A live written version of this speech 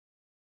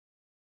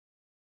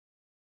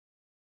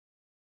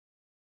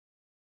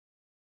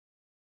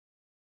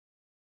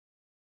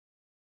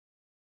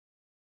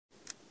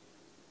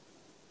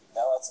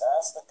Let's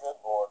ask the good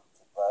Lord to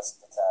bless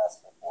the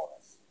task before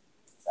us.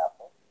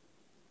 Chaplin.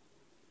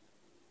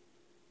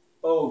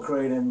 O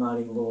great and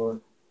mighty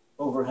Lord,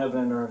 over heaven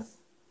and earth,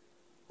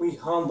 we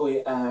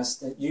humbly ask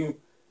that you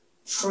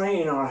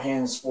train our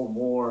hands for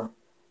war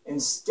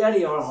and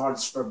steady our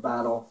hearts for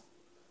battle.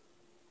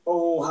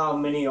 Oh, how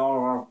many are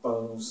our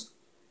foes,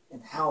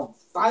 and how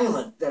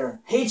violent their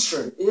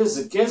hatred is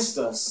against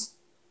us.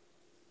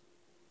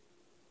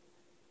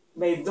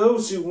 May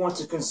those who want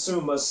to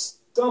consume us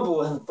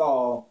stumble and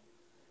fall.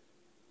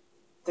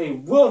 They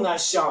will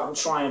not shout in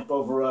triumph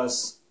over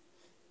us.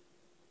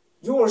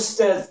 Your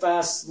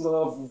steadfast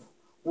love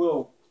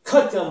will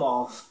cut them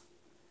off.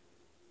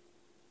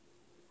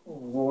 Oh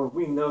Lord,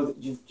 we know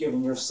that you've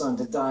given your Son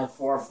to die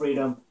for our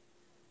freedom.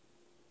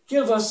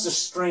 Give us the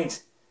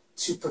strength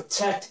to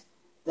protect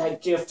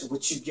that gift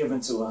which you've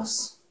given to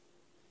us.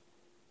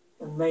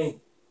 And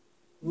may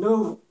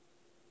no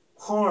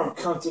harm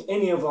come to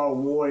any of our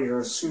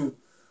warriors who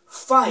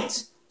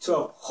fight to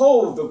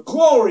uphold the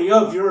glory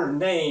of your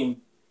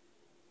name.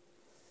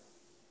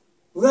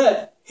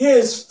 Let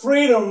his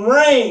freedom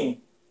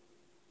reign.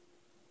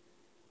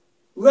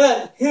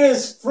 Let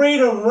his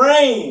freedom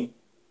reign.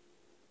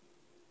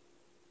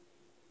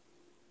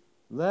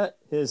 Let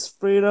his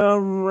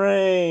freedom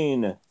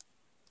reign.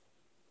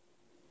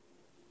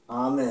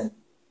 Amen.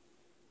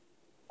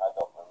 I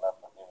don't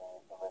remember giving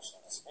you permission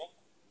to speak.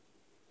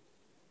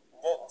 You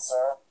didn't,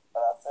 sir,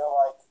 but I feel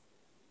like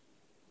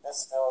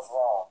this feels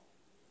wrong.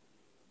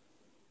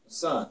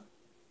 Son,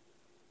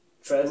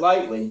 tread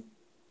lightly.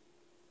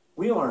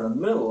 We are in the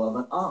middle of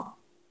an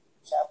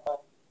Chaplin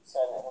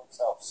said it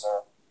himself,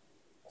 sir.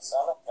 The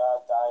Son of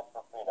God died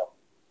for freedom.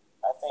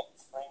 I think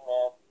free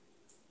men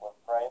would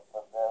pray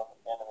for their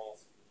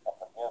enemies and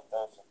forgive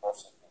those who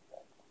persecute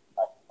them,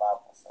 like the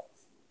Bible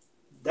says.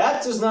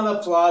 That does not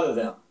apply to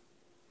them.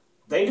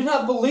 They do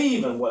not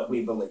believe in what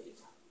we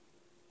believe.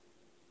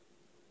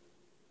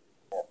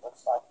 It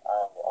looks like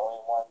I am the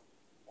only one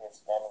who is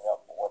standing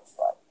up for what's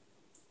right.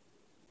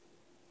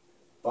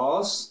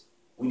 Boss,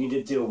 we need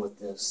to deal with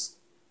this.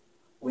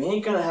 We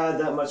ain't gonna have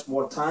that much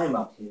more time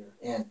out here,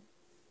 and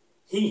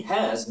he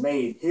has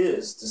made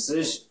his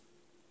decision.